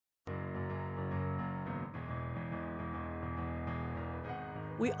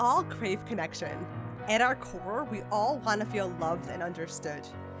We all crave connection. At our core, we all want to feel loved and understood.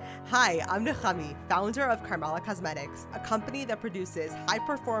 Hi, I'm Nechami, founder of Carmela Cosmetics, a company that produces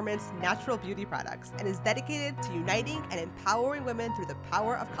high-performance natural beauty products and is dedicated to uniting and empowering women through the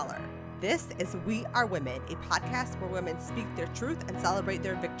power of color. This is We Are Women, a podcast where women speak their truth and celebrate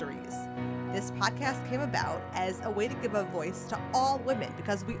their victories. This podcast came about as a way to give a voice to all women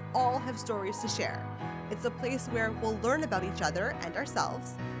because we all have stories to share. It's a place where we'll learn about each other and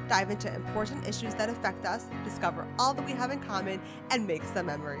ourselves, dive into important issues that affect us, discover all that we have in common, and make some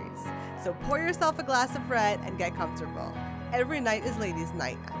memories. So pour yourself a glass of red and get comfortable. Every night is ladies'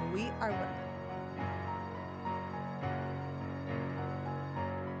 night, and we are women.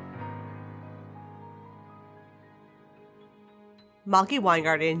 Malky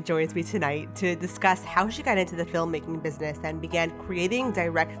Weingarten joins me tonight to discuss how she got into the filmmaking business and began creating,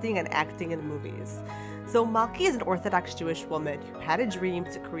 directing, and acting in movies. So Malky is an Orthodox Jewish woman who had a dream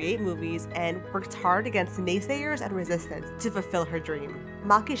to create movies and worked hard against naysayers and resistance to fulfill her dream.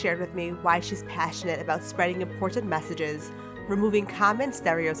 Malky shared with me why she's passionate about spreading important messages, removing common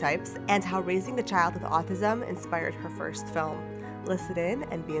stereotypes, and how raising a child with autism inspired her first film. Listen in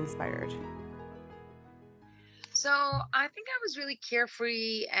and be inspired. So I think I was really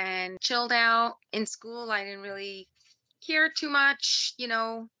carefree and chilled out in school. I didn't really care too much,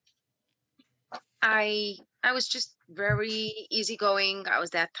 I was just very easygoing. I was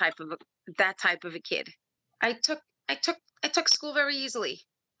that type of a kid. I took I took school very easily.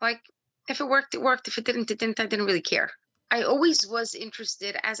 Like if it worked, it worked. If it didn't, it didn't. I didn't really care. I always was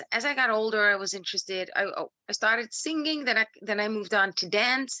interested. As I got older, I was interested. I started singing. Then I moved on to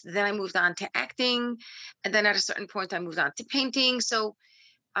dance. Then I moved on to acting, and then at a certain point, I moved on to painting. So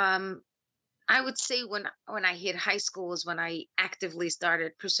um, I would say when I hit high school is when I actively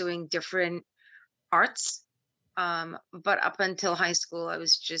started pursuing different arts. But up until high school, I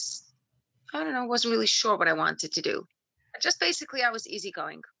was just I don't know, wasn't really sure what I wanted to do. Just basically, I was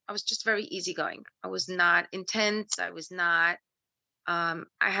easygoing. I was just very easygoing. I was not intense. I was not I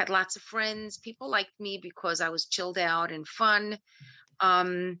had lots of friends. People liked me because I was chilled out and fun.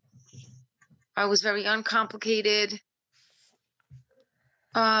 Um, I was very uncomplicated.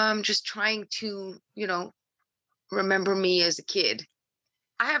 Just trying to, remember me as a kid.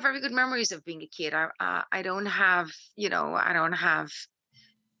 I have very good memories of being a kid. I don't have, I don't have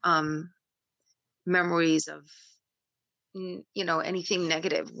um, memories of, anything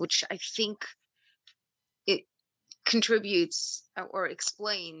negative, which I think it contributes or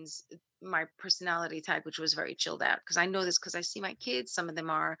explains my personality type, which was very chilled out. Because I know this because I see my kids. Some of them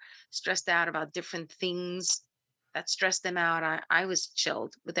are stressed out about different things that stress them out. I was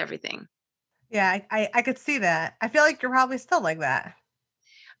chilled with everything. Yeah, I could see that. I feel like you're probably still like that.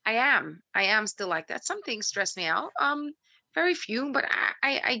 I am still like that. Some things stress me out. Very few, but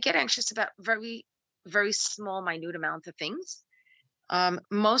I get anxious about very, very small, minute amount of things.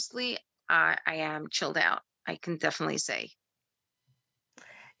 Mostly, I am chilled out. I can definitely say.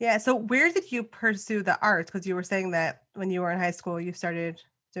 Yeah, so where did you pursue the arts? Because you were saying that when you were in high school, you started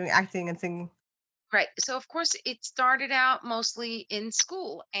doing acting and singing. Right. So of course it started out mostly in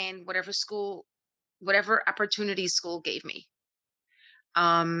school and whatever opportunity school gave me.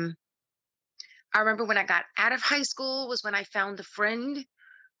 Um, I remember when I got out of high school was when I found a friend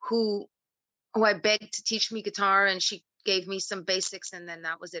who who I begged to teach me guitar, and she gave me some basics, and then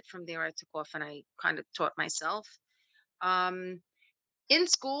that was it. From there I took off and I kind of taught myself. Um, in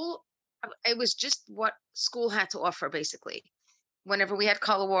school, it was just what school had to offer basically. Whenever we had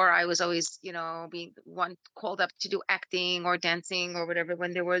color war, I was always, being the one called up to do acting or dancing or whatever.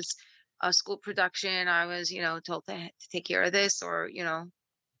 When there was a school production, I was, told to take care of this or,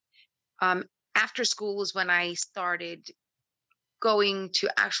 um, after school was when I started going to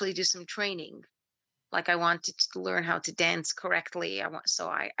actually do some training. Like I wanted to learn how to dance correctly. So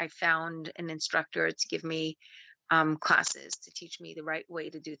I found an instructor to give me classes to teach me the right way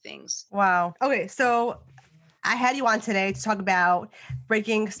to do things. Wow. Okay, so I had you on today to talk about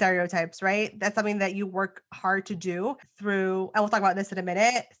breaking stereotypes, right? That's something that you work hard to do through, and we'll talk about this in a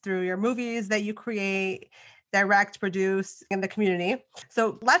minute, through your movies that you create, direct, produce in the community.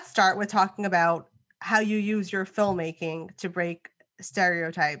 So let's start with talking about how you use your filmmaking to break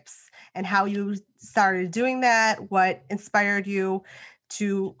stereotypes and how you started doing that, what inspired you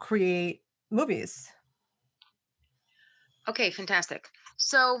to create movies. Okay, fantastic.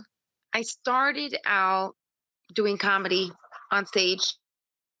 So I started out doing comedy on stage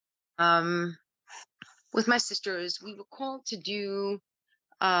um, with my sisters. We were called to do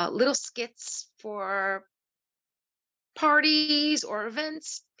little skits for parties or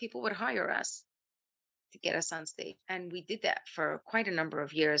events. People would hire us. to get us on stage. And we did that for quite a number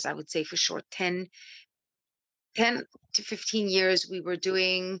of years. I would say for sure 10 to 15 years we were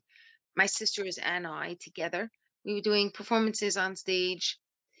doing, my sisters and I together, we were doing performances on stage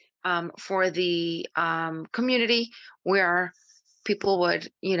for the community, where people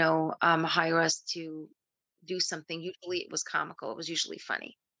would, hire us to do something. Usually it was comical, it was usually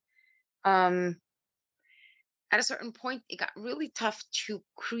funny. Um, at a certain point, it got really tough to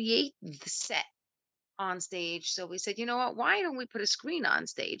create the set on stage. So we said, you know what, why don't we put a screen on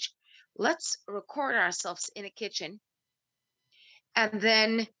stage? Let's record ourselves in a kitchen and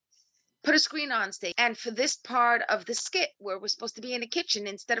then put a screen on stage. And for this part of the skit where we're supposed to be in a kitchen,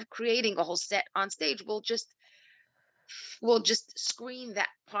 instead of creating a whole set on stage, we'll just screen that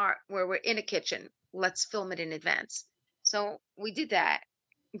part where we're in a kitchen. Let's film it in advance. So we did that.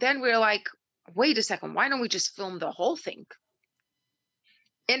 Then we are like, wait a second, why don't we just film the whole thing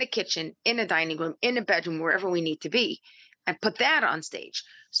in a kitchen, in a dining room, in a bedroom, wherever we need to be, and put that on stage?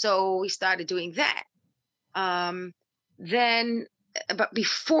 So we started doing that. Um, then, but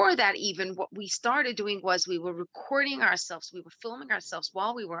before that, even what we started doing was we were recording ourselves, we were filming ourselves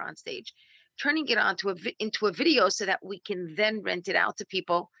while we were on stage, turning it into a video so that we can then rent it out to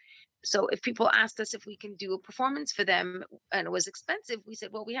people. So if people asked us if we can do a performance for them and it was expensive, we said,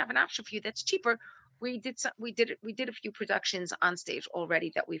 well, we have an option for you that's cheaper. We did a few productions on stage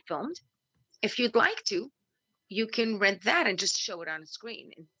already that we filmed. If you'd like to, you can rent that and just show it on a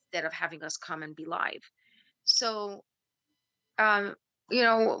screen instead of having us come and be live. So, um,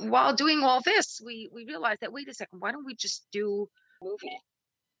 while doing all this, we realized that, wait a second, why don't we just do a movie?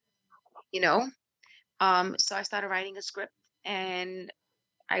 You know, so I started writing a script, and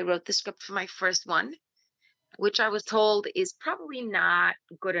I wrote the script for my first one, which I was told is probably not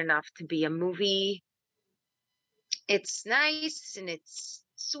good enough to be a movie. It's nice and it's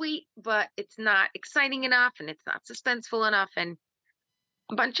sweet, but it's not exciting enough and it's not suspenseful enough. And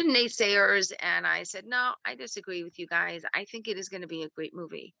a bunch of naysayers. And I said, no, I disagree with you guys. I think it is going to be a great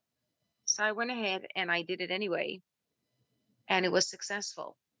movie. So I went ahead and I did it anyway, and it was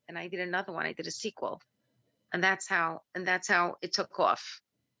successful. And I did another one. I did a sequel, and that's how it took off.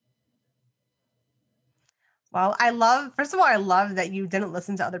 Well, first of all, I love that you didn't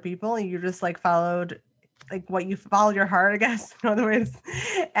listen to other people and you just like followed like what you followed your heart, I guess, in other ways.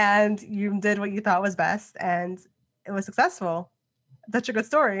 And you did what you thought was best and it was successful. Such a good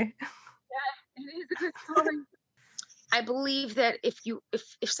story. Yeah, it is a good story. I believe that if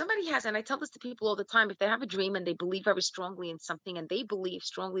somebody has, and I tell this to people all the time, if they have a dream and they believe very strongly in something and they believe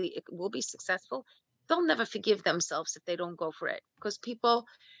strongly it will be successful, they'll never forgive themselves if they don't go for it. Because people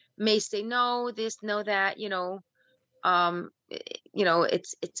may say no, this, no, that,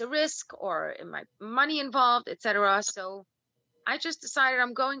 it's a risk, or my money involved, etc. So I just decided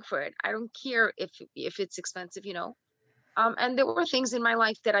I'm going for it. I don't care if it's expensive. And there were things in my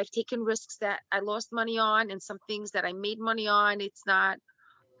life that I've taken risks that I lost money on, and some things that I made money on. It's not,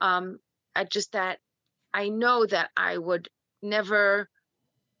 um, I just that I know that I would never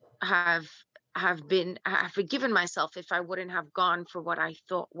have have forgiven myself if I wouldn't have gone for what I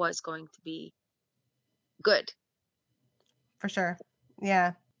thought was going to be good. For sure.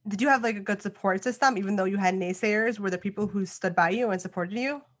 Yeah. Did you have like a good support system, even though you had naysayers? Were there people who stood by you and supported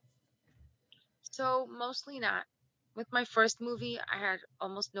you? So mostly not. With my first movie, I had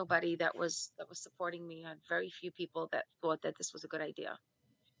almost nobody that was supporting me. I had very few people that thought that this was a good idea.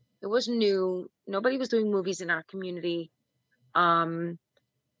 It was new. Nobody was doing movies in our community. Um,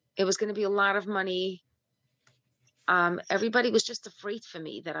 it was going to be a lot of money. Everybody was just afraid for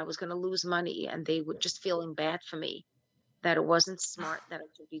me that I was going to lose money, and they were just feeling bad for me that it wasn't smart that I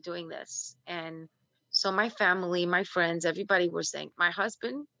should be doing this. And so my family, my friends, everybody were saying, my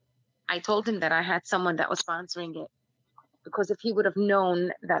husband, I told him that I had someone that was sponsoring it, because if he would have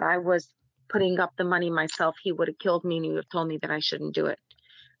known that I was putting up the money myself, he would have killed me and he would have told me that I shouldn't do it.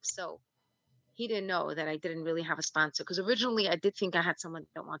 So he didn't know that I didn't really have a sponsor, because originally I did think I had someone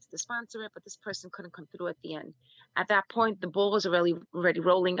that wanted to sponsor it, but this person couldn't come through at the end. At that point, the ball was already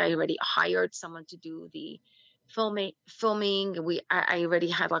rolling. I already hired someone to do the filming. I already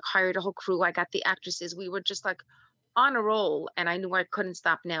had like hired a whole crew. I got the actresses. We were just like on a roll, and I knew I couldn't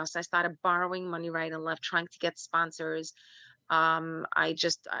stop now. So I started borrowing money right and left, trying to get sponsors. I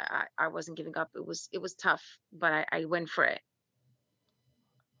wasn't giving up. It was tough, but I went for it.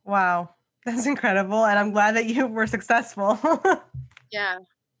 Wow. That's incredible. And I'm glad that you were successful. Yeah.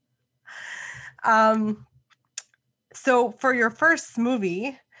 um, so for your first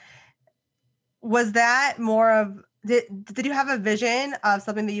movie, was that more of did you have a vision of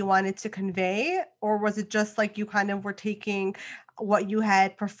something that you wanted to convey, or was it just like you kind of were taking what you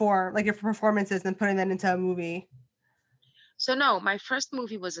had performed, like your performances, and putting that into a movie? So no, my first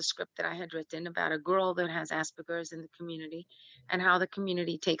movie was a script that I had written about a girl that has Asperger's in the community and how the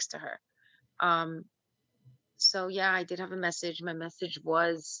community takes to her. Um, so yeah, I did have a message. My message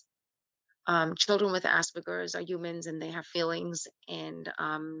was children with Asperger's are humans and they have feelings, and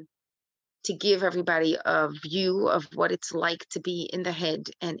to give everybody a view of what it's like to be in the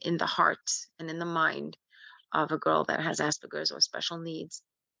head and in the heart and in the mind of a girl that has Asperger's or special needs.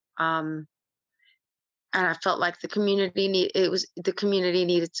 Um, and I felt like the community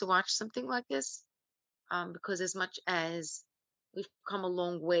needed to watch something like this, because as much as we've come a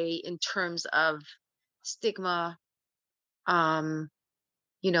long way in terms of stigma, um,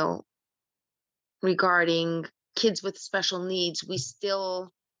 you know, regarding kids with special needs, we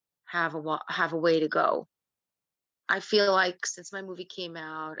still have a way to go. I feel like since my movie came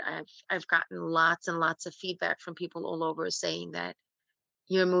out, I've gotten lots and lots of feedback from people all over saying that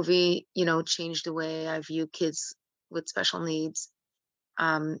your movie, changed the way I view kids with special needs.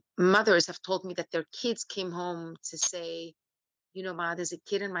 Mothers have told me that their kids came home to say, Ma, there's a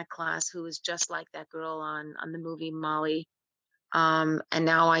kid in my class who is just like that girl on the movie Molly. And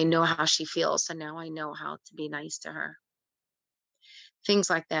now I know how she feels. So now I know how to be nice to her. Things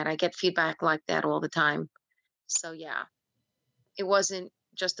like that. I get feedback like that all the time. So yeah, it wasn't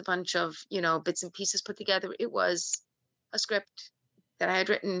just a bunch of, bits and pieces put together. It was a script that I had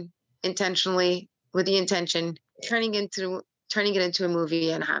written intentionally with the intention turning it into a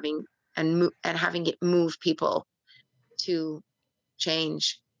movie and having it move people to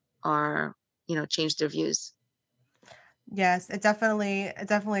change or, change their views. Yes, it definitely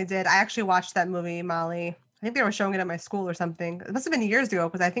did. I actually watched that movie, Molly. I think they were showing it at my school or something. It must have been years ago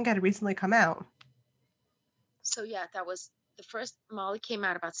because I think it had recently come out. So yeah, that was the first Molly came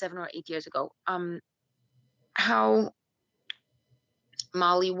out about 7 or 8 years ago. How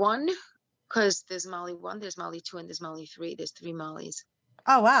Molly 1, because there's Molly 1, there's Molly 2, and there's Molly 3. There's 3 Mollys.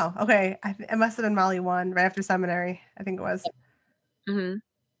 Oh wow. Okay. It must have been Molly 1 right after seminary. I think it was. Mhm.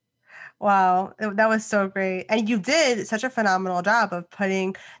 Wow, that was so great. And you did such a phenomenal job of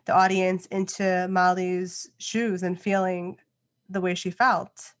putting the audience into Molly's shoes and feeling the way she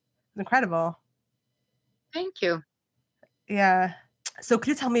felt. Incredible. Thank you. Yeah. So could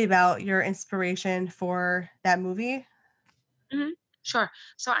you tell me about your inspiration for that movie? Mhm. Sure.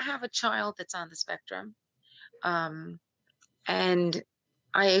 So I have a child that's on the spectrum, um, and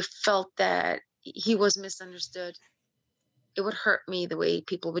I felt that he was misunderstood. It would hurt me the way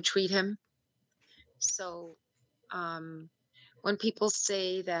people would treat him. So, um, when people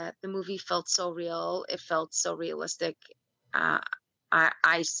say that the movie felt so real, it felt so realistic. Uh,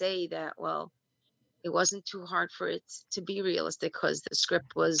 I say that, well, it wasn't too hard for it to be realistic because the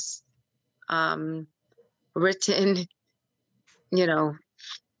script was um, written, you know,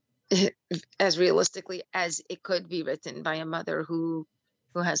 as realistically as it could be written by a mother who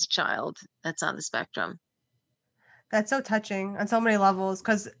has a child that's on the spectrum. That's so touching on so many levels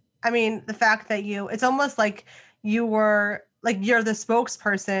because I mean, the fact that it's almost like you're the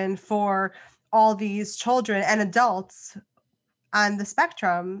spokesperson for all these children and adults on the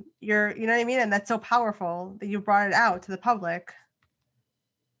spectrum. You know what I mean? And that's so powerful that you brought it out to the public.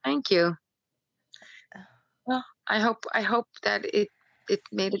 Thank you. Well, I hope that it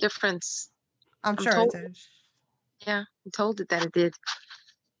made a difference. I'm I'm sure it told, did. yeah, I'm told that it did.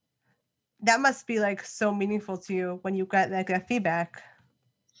 That must be like so meaningful to you when you get like that feedback.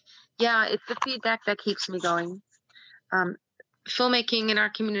 Yeah, it's the feedback that keeps me going. Um, Filmmaking in our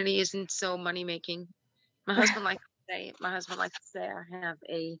community isn't so money making. My husband likes to say I have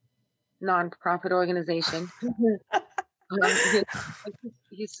a nonprofit organization.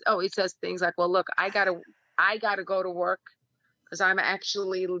 He always says things like, "Well, look, I gotta go to work because I'm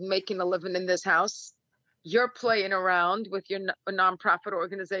actually making a living in this house. You're playing around with your nonprofit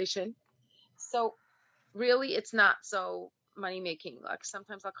organization." So really, it's not so money making. Like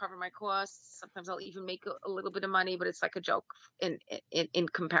sometimes I'll cover my costs, sometimes I'll even make a little bit of money, but it's like a joke in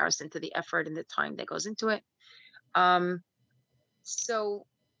comparison to the effort and the time that goes into it. Um, so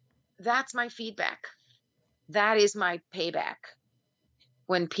that's my feedback. That is my payback.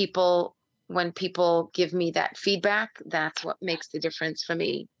 When people give me that feedback, that's what makes the difference for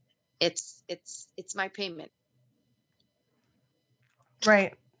me. It's my payment.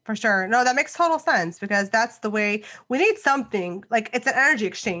 Right. For sure. No, that makes total sense because that's the way we need something. Like it's an energy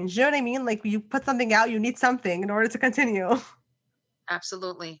exchange. You know what I mean? Like you put something out, you need something in order to continue.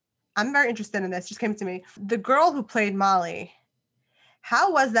 Absolutely. I'm very interested in this. Just came to me. The girl who played Molly,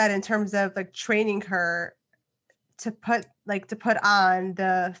 how was that in terms of like training her to put on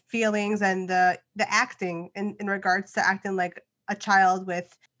the feelings and the acting in regards to acting like a child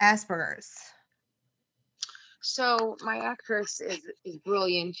with Asperger's? So my actress is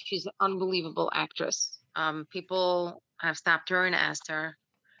brilliant. She's an unbelievable actress. People have stopped her and asked her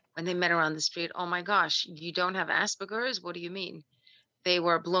when they met her on the street, "Oh my gosh, you don't have Asperger's? What do you mean?" They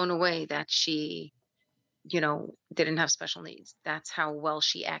were blown away that she, didn't have special needs. That's how well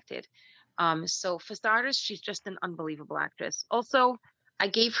she acted. So for starters, she's just an unbelievable actress. Also, I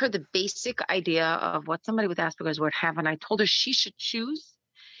gave her the basic idea of what somebody with Asperger's would have, and I told her she should choose.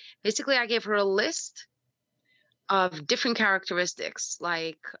 Basically, I gave her a list of different characteristics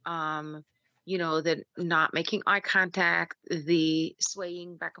like the not making eye contact, the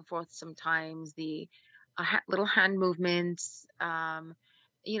swaying back and forth sometimes, the little hand movements,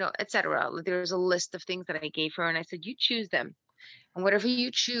 etc. There's a list of things that I gave her and I said you choose them, and whatever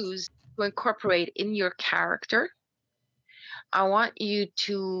you choose to incorporate in your character, I want you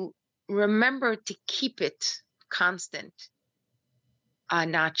to remember to keep it constant,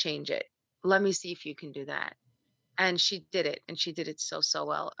 not change it. Let me see if you can do that. And she did it, and she did it so, so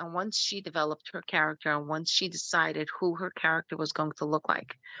well. And once she developed her character, and once she decided who her character was going to look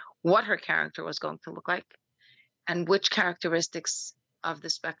like, what her character was going to look like, and which characteristics of the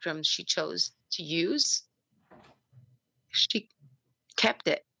spectrum she chose to use, she kept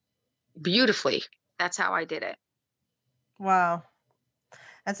it beautifully. That's how I did it. Wow.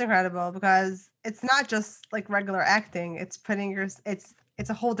 That's incredible because it's not just like regular acting. It's putting your it's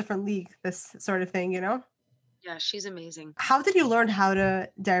a whole different league, this sort of thing, you know? Yeah, she's amazing. How did you learn how to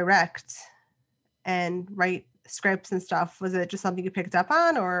direct and write scripts and stuff? Was it just something you picked up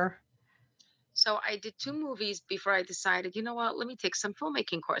on or So I did two movies before I decided, you know what, let me take some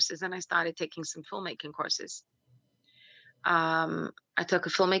filmmaking courses. And I started taking some filmmaking courses. I took a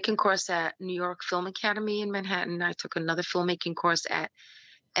filmmaking course at New York Film Academy in Manhattan. I took another filmmaking course at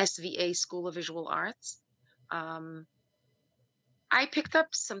SVA School of Visual Arts. Um, I picked up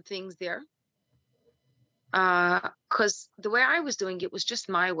some things there because the way I was doing it was just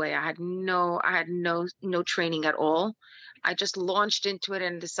my way. I had no training at all. I just launched into it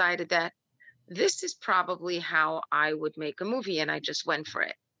and decided that this is probably how I would make a movie, and I just went for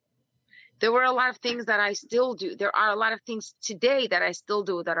it. There were a lot of things that I still do. There are a lot of things today that I still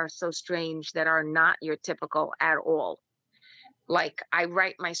do that are so strange, that are not your typical at all. Like I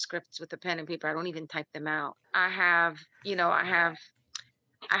write my scripts with a pen and paper. I don't even type them out. I have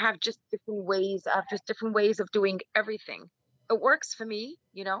just different ways. I have just different ways of doing everything. It works for me.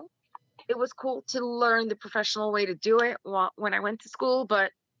 It was cool to learn the professional way to do it when I went to school,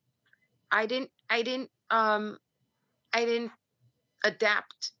 but I didn't I didn't um I didn't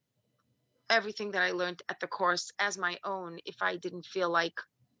adapt everything that I learned at the course as my own if I didn't feel like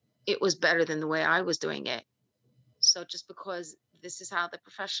it was better than the way I was doing it. So just because this is how the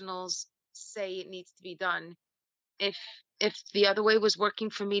professionals say it needs to be done, if if the other way was working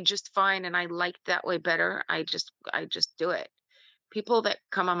for me just fine and I liked that way better, I just do it. People that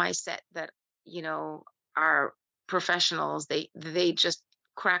come on my set that, you know, are professionals, they just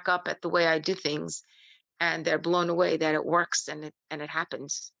crack up at the way I do things, and they're blown away that it works and it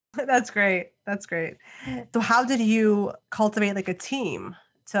happens. That's great. That's great. So how did you cultivate like a team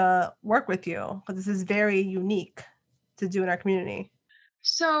to work with you? Because this is very unique to do in our community.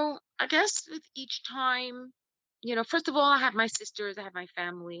 So I guess with each time, first of all, I have my sisters, I have my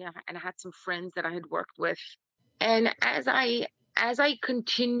family, and I had some friends that I had worked with. And as I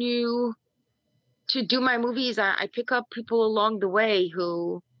continue to do my movies, I pick up people along the way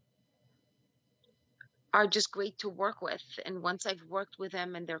who are just great to work with. And once I've worked with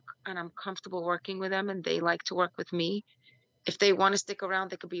them and I'm comfortable working with them and they like to work with me, if they want to stick around,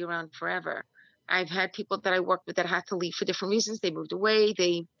 they could be around forever. I've had people that I worked with that had to leave for different reasons. They moved away,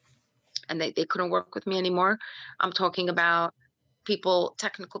 they couldn't work with me anymore. I'm talking about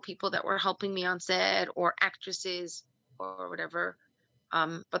technical people that were helping me on set, or actresses or whatever.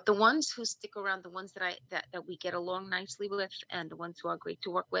 But the ones who stick around, the ones that we get along nicely with, and the ones who are great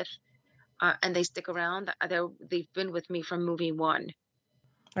to work with, and they stick around, they've been with me from movie one.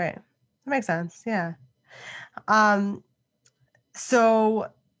 Right. That makes sense. Yeah. Um, so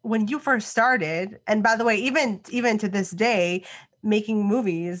when you first started, and by the way, even to this day, making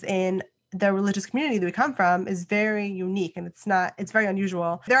movies in the religious community that we come from is very unique and it's very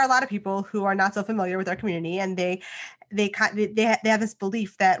unusual. There are a lot of people who are not so familiar with our community and they have this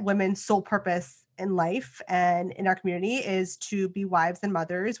belief that women's sole purpose in life and in our community is to be wives and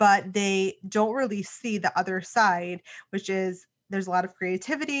mothers, but they don't really see the other side, which is there's a lot of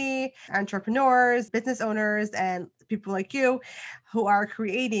creativity, entrepreneurs, business owners, and people like you who are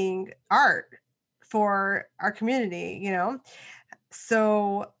creating art for our community, you know?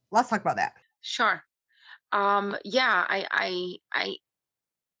 So let's talk about that. Sure. Yeah,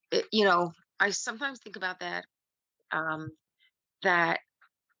 you know, I sometimes think about that, um, that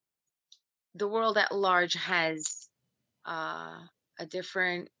the world at large has uh, a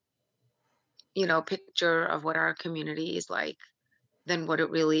different, picture of what our community is like than what it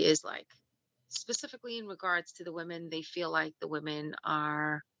really is like. Specifically in regards to the women, they feel like the women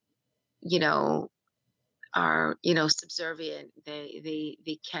you know, subservient.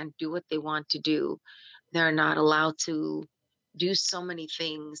 They can't do what they want to do. They're not allowed to do so many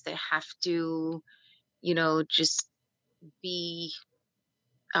things. They have to, just be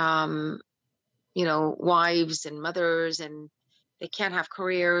um, wives and mothers, and they can't have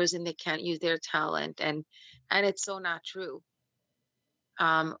careers and they can't use their talent, and it's so not true.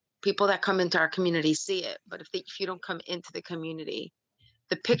 People that come into our community see it, but if you don't come into the community,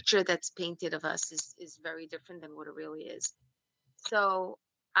 the picture that's painted of us is very different than what it really is. So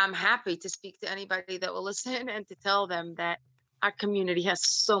I'm happy to speak to anybody that will listen and to tell them that our community has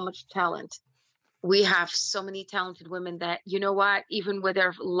so much talent. We have so many talented women that, you know what, even with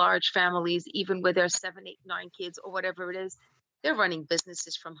their large families, even with their 7, 8, 9 kids or whatever it is, they're running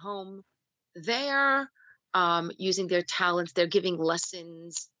businesses from home. They're using their talents. They're giving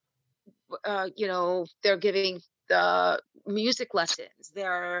lessons. They're giving the music lessons.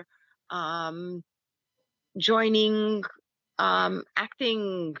 They're um, joining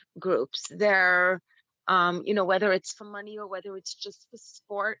acting groups. They're, whether it's for money or whether it's just for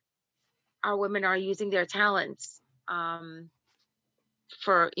sport, our women are using their talents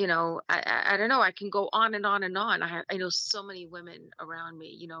for, I don't know, I can go on and on and on. I know so many women around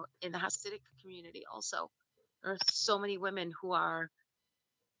me, in the Hasidic community also. There are so many women who are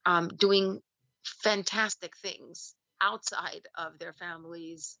doing fantastic things outside of their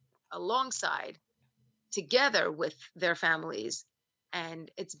families, alongside, together with their families.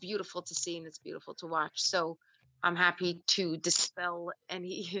 And it's beautiful to see and it's beautiful to watch. So I'm happy to dispel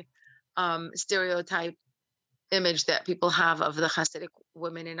any stereotype image that people have of the Hasidic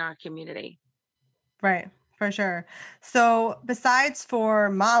women in our community. Right, for sure. So, besides for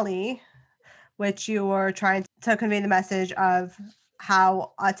Molly, which you were trying to convey the message of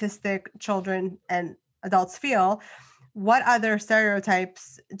how autistic children and adults feel, what other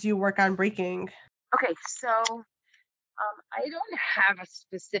stereotypes do you work on breaking? Okay, so I don't have a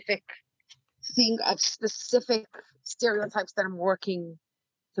specific thing of specific stereotypes that I'm working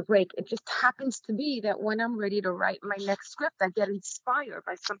to break. It just happens to be that when I'm ready to write my next script, I get inspired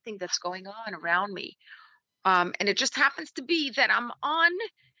by something that's going on around me. And it just happens to be that I'm on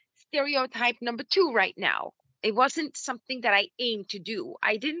stereotype number 2 right now. It wasn't something that I aimed to do.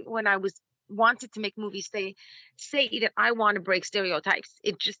 I didn't, when I was wanted to make movies, say that I want to break stereotypes.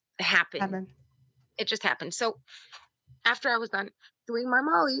 It just happened. Kevin. It just happened. So after I was done doing my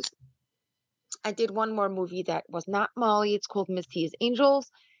Molly's, I did one more movie that was not Molly. It's called Miss T's Angels,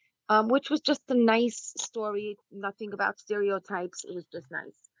 which was just a nice story. Nothing about stereotypes. It was just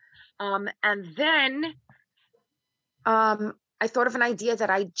nice. And then I thought of an idea that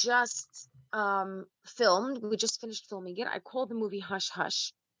I just filmed. We just finished filming it. I called the movie Hush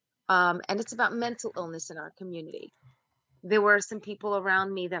Hush, and it's about mental illness in our community. There were some people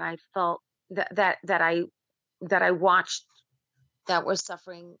around me that I felt that I watched that were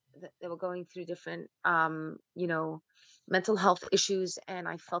suffering, that they were going through different, mental health issues, and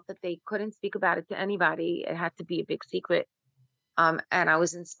I felt that they couldn't speak about it to anybody. It had to be a big secret. And I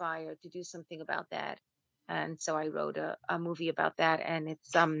was inspired to do something about that. And so I wrote a movie about that, and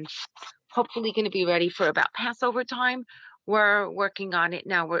it's hopefully going to be ready for about Passover time. We're working on it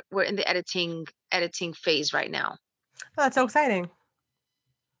now. We're in the editing phase right now. Oh, that's so exciting.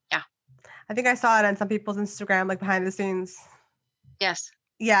 Yeah. I think I saw it on some people's Instagram, like behind the scenes. Yes.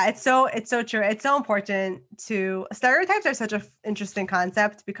 Yeah, it's so true. It's so important to stereotypes are such a interesting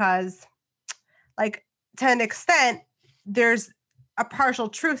concept because like to an extent there's a partial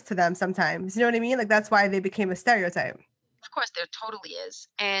truth to them sometimes. You know what I mean? Like that's why they became a stereotype. Of course, there totally is,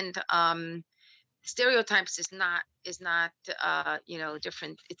 and stereotypes is not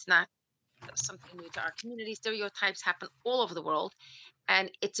different. It's not something new to our community. Stereotypes happen all over the world,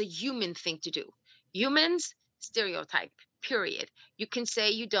 and it's a human thing to do. Humans stereotype, period. You can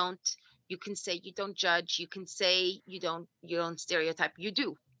say you don't. You can say you don't judge. You can say you don't stereotype. You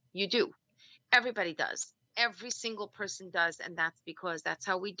do. Everybody does. Every single person does, and that's because that's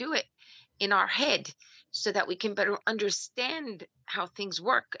how we do it in our head, so that we can better understand how things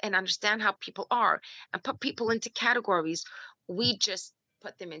work and understand how people are and put people into categories. We just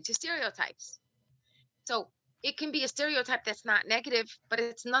put them into stereotypes. So it can be a stereotype that's not negative, but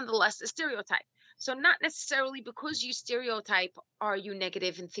it's nonetheless a stereotype. So not necessarily because you stereotype are you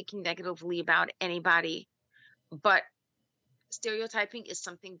negative and thinking negatively about anybody. But stereotyping is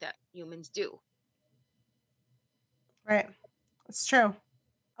something that humans do. Right. It's true.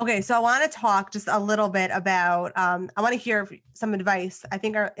 Okay, so I want to talk just a little bit about. I want to hear some advice. I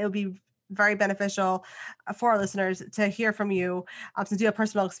think it'll be very beneficial for our listeners to hear from you, since you have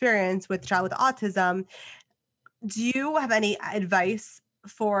personal experience with a child with autism. Do you have any advice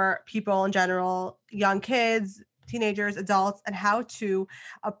for people in general, young kids, teenagers, adults, and how to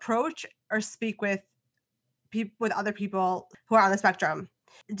approach or speak with people with other people who are on the spectrum?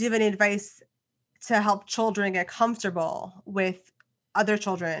 Do you have any advice to help children get comfortable with other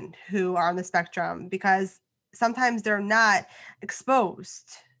children who are on the spectrum, because sometimes they're not exposed,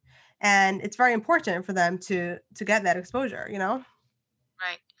 and it's very important for them to get that exposure, you know?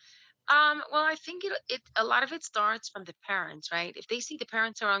 Right. Well, I think it a lot of it starts from the parents, right? If they see the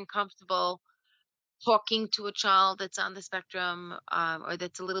parents are uncomfortable talking to a child that's on the spectrum, or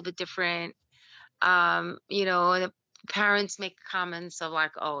that's a little bit different, the parents make comments of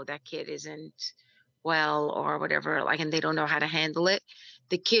like, "Oh, that kid isn't well," or whatever, like, and they don't know how to handle it.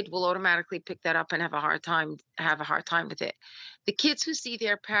 The kid will automatically pick that up and have a hard time with it. The kids who see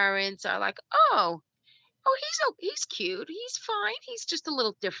their parents are like, "Oh, he's cute. He's fine. He's just a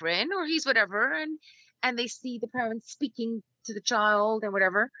little different, or he's whatever," and they see the parents speaking to the child and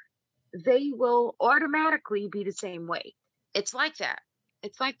whatever, they will automatically be the same way. It's like that.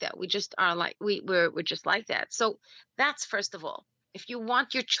 It's like that. We just are like we're just like that. So that's first of all. If you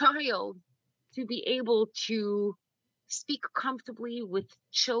want your child to be able to speak comfortably with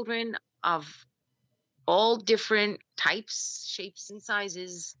children of all different types, shapes, and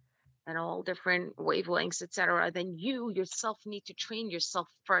sizes, and all different wavelengths, etc., then you yourself need to train yourself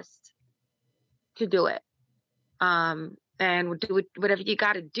first to do it. And do it, whatever you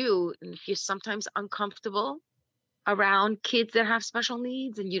got to do. And if you're sometimes uncomfortable around kids that have special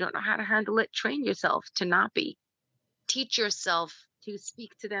needs and you don't know how to handle it, train yourself to not be. Teach yourself to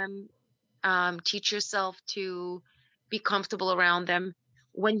speak to them. Teach yourself to be comfortable around them.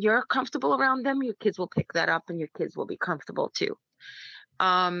 When you're comfortable around them, your kids will pick that up and your kids will be comfortable too.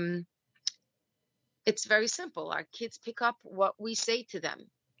 Um, it's very simple. Our kids pick up what we say to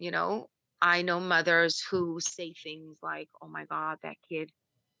them. You know, I know mothers who say things like, "Oh my God, that kid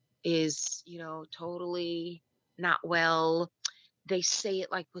is, totally not well." They say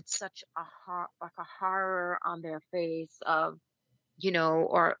it like with such a horror on their face of,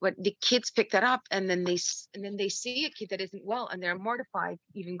 or what the kids pick that up, and then and then they see a kid that isn't well and they're mortified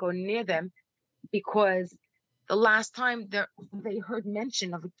to even go near them, because the last time they heard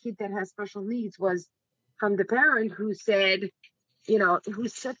mention of a kid that has special needs was from the parent who said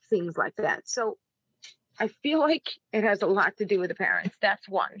things like that. So I feel like it has a lot to do with the parents. That's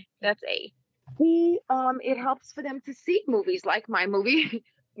one. That's A. It helps for them to see movies like my movie,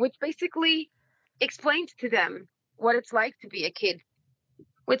 which basically explains to them what it's like to be a kid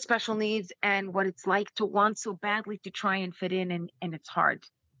with special needs and what it's like to want so badly to try and fit in, and it's hard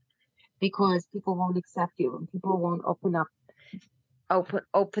because people won't accept you and people won't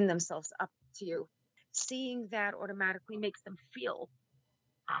open themselves up to you. Seeing that automatically makes them feel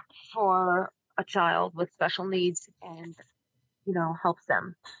for a child with special needs, and helps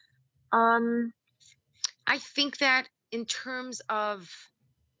them. um I think that in terms of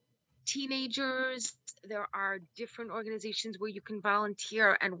teenagers, there are different organizations where you can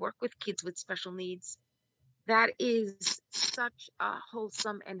volunteer and work with kids with special needs. That is such a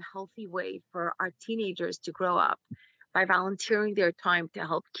wholesome and healthy way for our teenagers to grow up, by volunteering their time to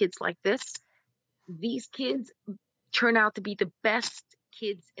help kids like this. These kids turn out to be the best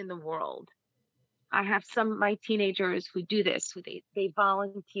kids in the world. I have some of my teenagers who do this, who they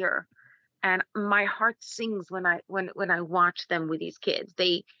volunteer, and my heart sings when I watch them with these kids.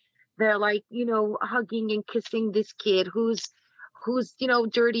 They're like, hugging and kissing this kid who's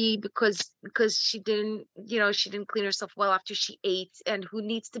dirty because she didn't clean herself well after she ate, and who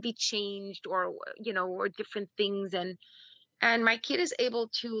needs to be changed, or different things. And my kid is able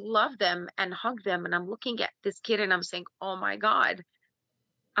to love them and hug them, and I'm looking at this kid and I'm saying, "Oh my God,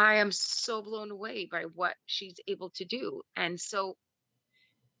 I am so blown away by what she's able to do." And so,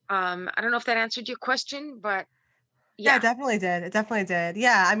 I don't know if that answered your question, but Yeah, yeah. it definitely did. It definitely did.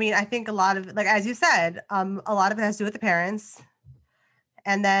 Yeah, I mean, I think a lot of, like as you said, a lot of it has to do with the parents,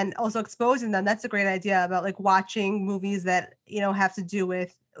 and then also exposing them. That's a great idea, about like watching movies that have to do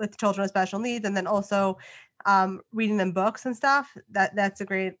with children with special needs, and then also reading them books and stuff. That's a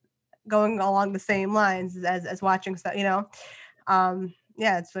great, going along the same lines as watching stuff.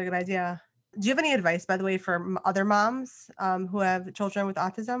 Yeah, it's a really good idea. Do you have any advice, by the way, for other moms who have children with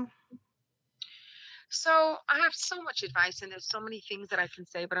autism? So I have so much advice, and there's so many things that I can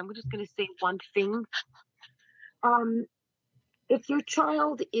say, but I'm just going to say one thing. Um, if your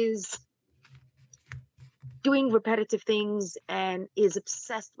child is doing repetitive things and is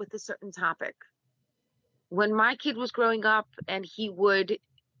obsessed with a certain topic, when my kid was growing up and he would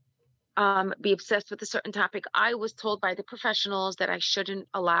be obsessed with a certain topic, I was told by the professionals that I shouldn't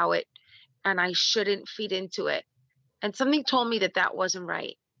allow it and I shouldn't feed into it. And something told me that that wasn't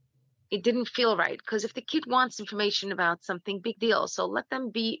right. It didn't feel right because if the kid wants information about something, big deal. So let them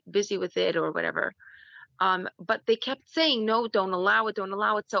be busy with it or whatever. But they kept saying, no, don't allow it, don't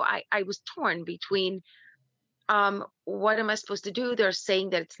allow it. So I was torn between what am I supposed to do? They're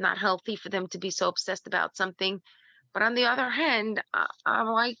saying that it's not healthy for them to be so obsessed about something. But on the other hand, I'm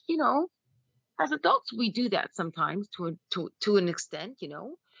like, as adults, we do that sometimes to an extent.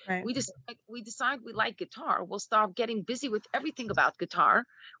 Right. We decide we like guitar. We'll start getting busy with everything about guitar.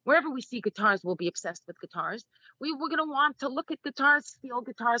 Wherever we see guitars, we'll be obsessed with guitars. We're gonna want to look at guitars, feel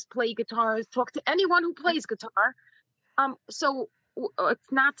guitars, play guitars, talk to anyone who plays guitar. So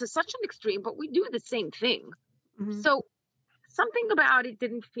it's not to such an extreme, but we do the same thing. Hmm. So something about it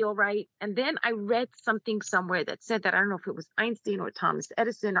didn't feel right. And then I read something somewhere that said that I don't know if it was Einstein or Thomas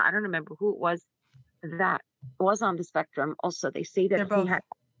Edison, or I don't remember who it that was on the spectrum. Also, they say that They're he both. had,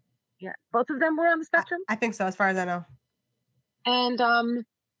 yeah, both of them were on the spectrum. I think so, as far as I know. And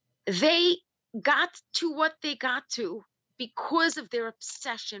they got to what they got to because of their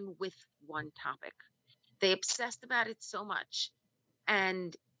obsession with one topic. They obsessed about it so much.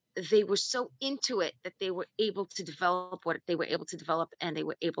 And they were so into it that they were able to develop what they were able to develop and they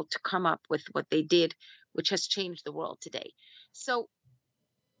were able to come up with what they did, which has changed the world today. So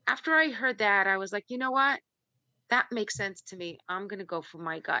after I heard that, I was like, you know what? That makes sense to me. I'm going to go for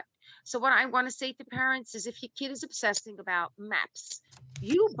my gut. So, what I want to say to parents is if your kid is obsessing about maps,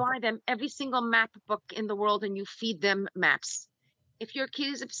 you buy them every single map book in the world and you feed them maps. If your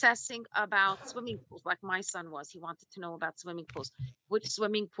kid is obsessing about swimming pools, like my son was, he wanted to know about swimming pools. Which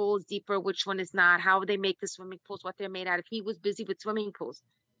swimming pool is deeper, which one is not, how they make the swimming pools, what they're made out of. He was busy with swimming pools.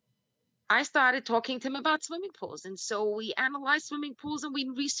 I started talking to him about swimming pools. And so we analyzed swimming pools and we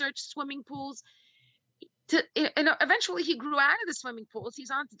researched swimming pools eventually he grew out of the swimming pools. He's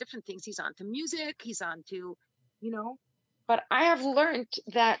on to different things. He's on to music. He's on to, you know, but I have learned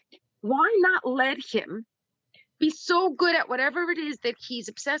that why not let him be so good at whatever it is that he's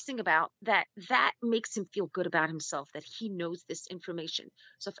obsessing about that makes him feel good about himself that he knows this information.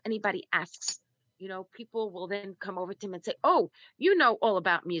 So if anybody asks, people will then come over to him and say, oh, you know all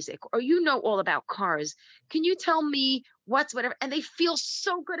about music or you know all about cars, can you tell me what's whatever, and they feel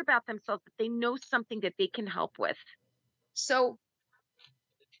so good about themselves that they know something that they can help with. So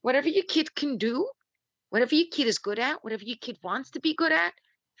whatever your kid can do, whatever your kid is good at, whatever your kid wants to be good at,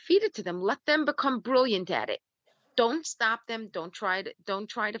 feed it to them, let them become brilliant at it. Don't stop them. Don't try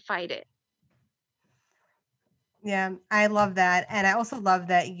to fight it. Yeah, I love that, and I also love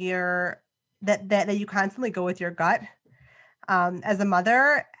that that you constantly go with your gut, as a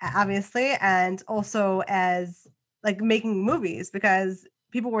mother, obviously, and also as like making movies because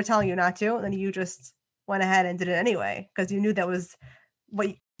people were telling you not to, and then you just went ahead and did it anyway because you knew that was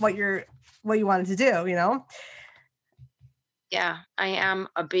what you're what you wanted to do. Yeah, I am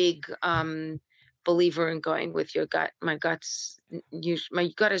a big believer in going with your gut. My gut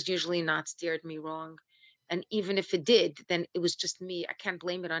has usually not steered me wrong. And even if it did, then it was just me. I can't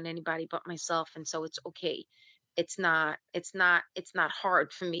blame it on anybody but myself. And so it's okay. It's not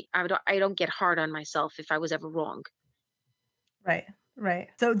hard for me. I don't get hard on myself if I was ever wrong. Right, right.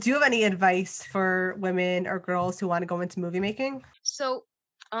 So, do you have any advice for women or girls who want to go into movie making? So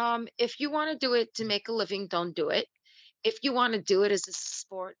if you want to do it to make a living, don't do it. If you want to do it as a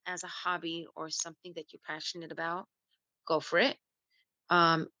sport, as a hobby, or something that you're passionate about, go for it.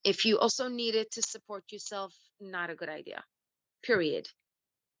 If you also need it to support yourself, not a good idea. Period.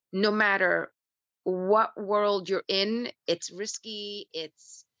 No matter what world you're in, it's risky.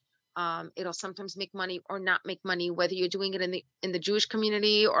 It'll sometimes make money or not make money, whether you're doing it in the Jewish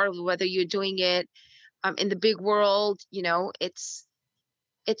community or whether you're doing it in the big world.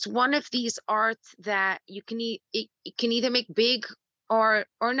 It's one of these arts that it can either make big or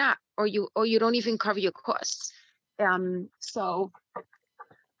not, or you don't even cover your costs. So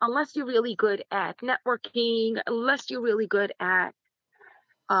unless you're really good at networking, unless you're a really good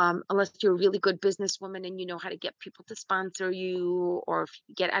businesswoman and you know how to get people to sponsor you or if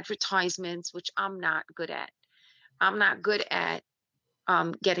you get advertisements, which I'm not good at. I'm not good at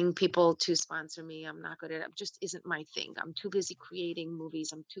getting people to sponsor me. I'm not good at it. Just isn't my thing. I'm too busy creating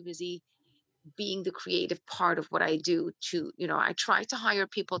movies. I'm too busy being the creative part of what I do I try to hire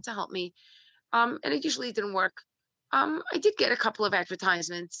people to help me. And it usually didn't work. I did get a couple of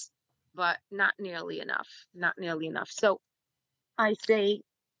advertisements. but not nearly enough. Not nearly enough. So I say,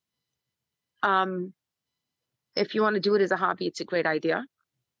 um, if you want to do it as a hobby, it's a great idea.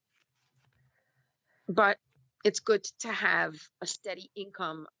 But it's good to have a steady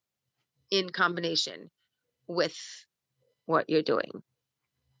income in combination with what you're doing.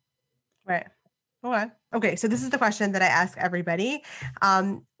 Right. Okay. Okay. So this is the question that I ask everybody.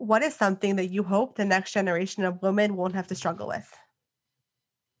 What is something that you hope the next generation of women won't have to struggle with?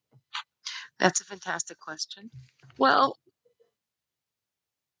 That's a fantastic question. Well,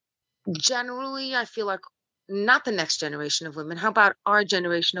 generally, I feel like not the next generation of women. How about our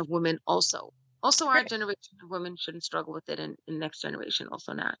generation of women also? Also, our Great. generation of women shouldn't struggle with it, and next generation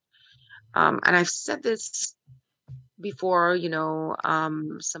also not. And I've said this before.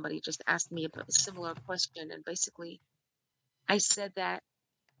 Somebody just asked me a similar question, and basically, I said that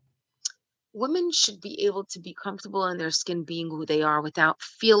women should be able to be comfortable in their skin being who they are without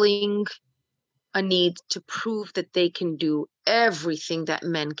feeling a need to prove that they can do everything that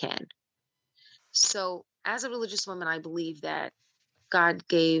men can. So, as a religious woman, I believe that God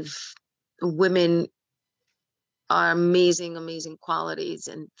gave women amazing, amazing qualities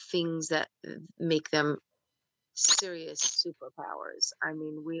and things that make them serious superpowers. I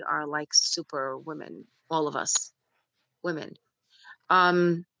mean, we are like super women, all of us women.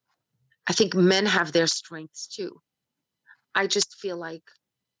 Um, I think men have their strengths too. I just feel like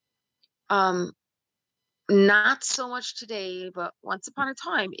um, not so much today, but once upon a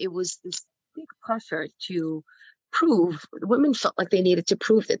time, it was this big pressure to prove. Women felt like they needed to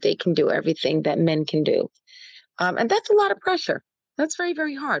prove that they can do everything that men can do. And that's a lot of pressure. That's very,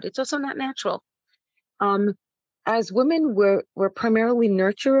 very hard. It's also not natural. Um, as women, we're primarily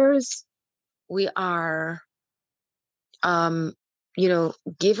nurturers. We are, um,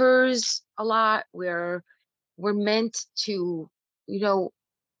 givers a lot. We're meant to, you know,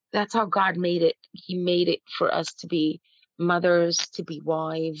 that's how God made it. He made it for us to be mothers, to be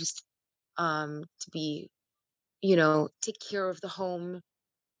wives, to be, take care of the home.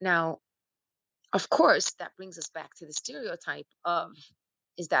 Now, of course, that brings us back to the stereotype of,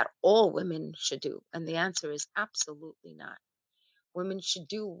 is that all women should do? And the answer is absolutely not. Women should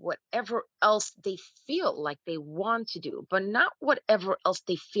do whatever else they feel like they want to do, but not whatever else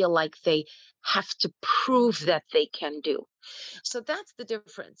they feel like they have to prove that they can do. So that's the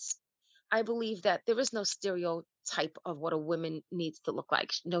difference. I believe that there is no stereotype of what a woman needs to look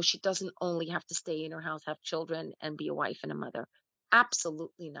like. No, she doesn't only have to stay in her house, have children, and be a wife and a mother.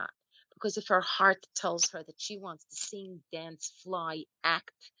 Absolutely not. Because if her heart tells her that she wants to sing, dance, fly,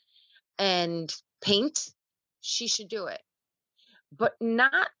 act, and paint, she should do it. But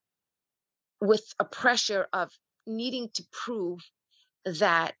not with a pressure of needing to prove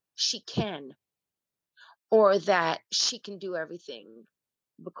that she can, or that she can do everything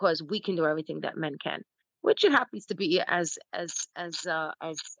because we can do everything that men can, which it happens to be. As a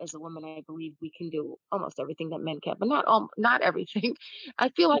woman, I believe we can do almost everything that men can, but not everything. I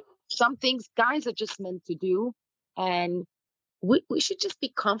feel like some things guys are just meant to do, and we should just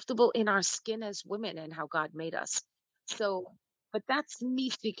be comfortable in our skin as women and how God made us. So, but that's me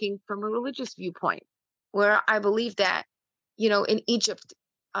speaking from a religious viewpoint, where I believe that, in Egypt,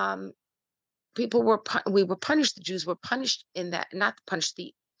 um, we were punished. The Jews were punished in that, not punished.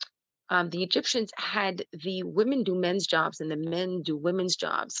 The Egyptians had the women do men's jobs and the men do women's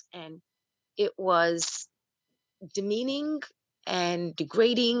jobs, and it was demeaning and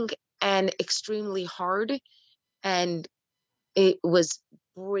degrading and extremely hard, and it was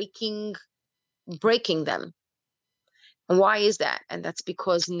breaking breaking them. And why is that? And that's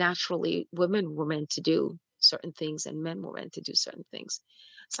because naturally women were meant to do certain things and men were meant to do certain things.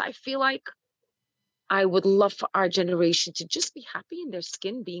 So I feel like I would love for our generation to just be happy in their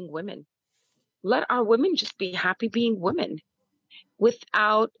skin being women. Let our women just be happy being women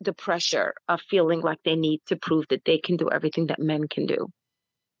without the pressure of feeling like they need to prove that they can do everything that men can do.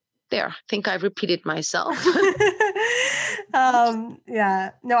 There, I think I repeated myself.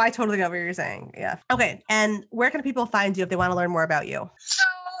 Yeah. No, I totally get what you're saying. Yeah. Okay. And where can people find you if they want to learn more about you? So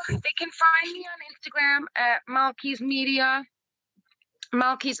they can find me on Instagram at Malky's Media,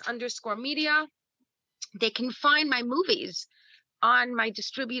 Malky's_media. They can find my movies on my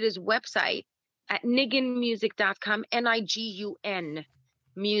distributor's website at nigunmusic.com, Nigun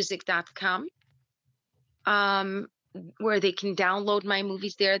music.com, where they can download my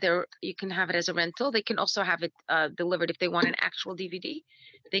movies there. There, you can have it as a rental. They can also have it delivered if they want an actual DVD.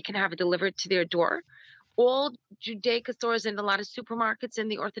 They can have it delivered to their door. All Judaica stores and a lot of supermarkets in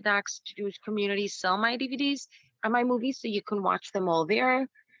the Orthodox Jewish community sell my DVDs and my movies, so you can watch them all there.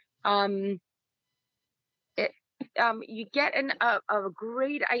 Um, You get a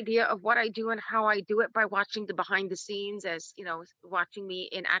great idea of what I do and how I do it by watching the behind the scenes, as watching me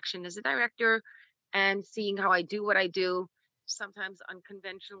in action as a director and seeing how I do what I do, sometimes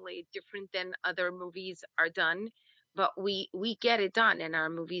unconventionally different than other movies are done, but we get it done, and our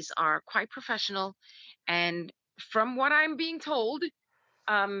movies are quite professional. And from what I'm being told,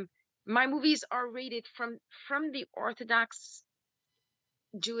 um my movies are rated from the orthodox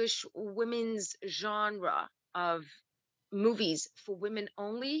Jewish women's genre of movies for women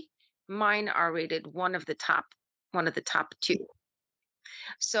only. Mine are rated one of the top two.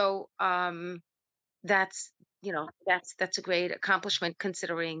 So that's that's a great accomplishment,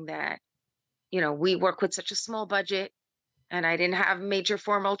 considering that we work with such a small budget, and I didn't have major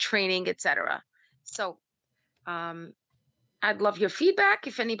formal training, etc. So um I'd love your feedback.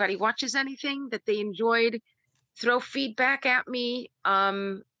 If anybody watches anything that they enjoyed, throw feedback at me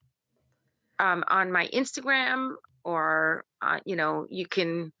on my Instagram, or you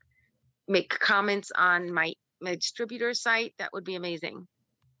can make comments on my distributor site. That would be amazing.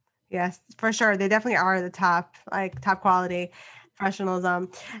 Yes, for sure. They definitely are the top, like top quality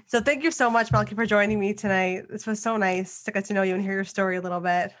professionalism. So thank you so much, Malky, for joining me tonight. This was so nice to get to know you and hear your story a little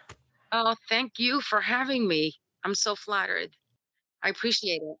bit. Oh, thank you for having me. I'm so flattered. I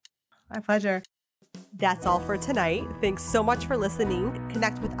appreciate it. My pleasure. That's all for tonight. Thanks so much for listening.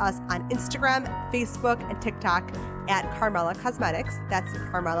 Connect with us on Instagram, Facebook, and TikTok at Carmela Cosmetics. That's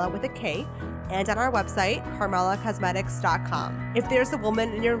Carmela with a K. And on our website, carmelacosmetics.com. If there's a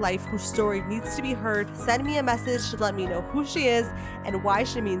woman in your life whose story needs to be heard, send me a message to let me know who she is and why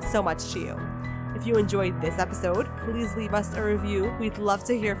she means so much to you. If you enjoyed this episode, please leave us a review. We'd love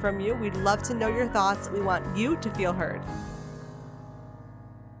to hear from you. We'd love to know your thoughts. We want you to feel heard.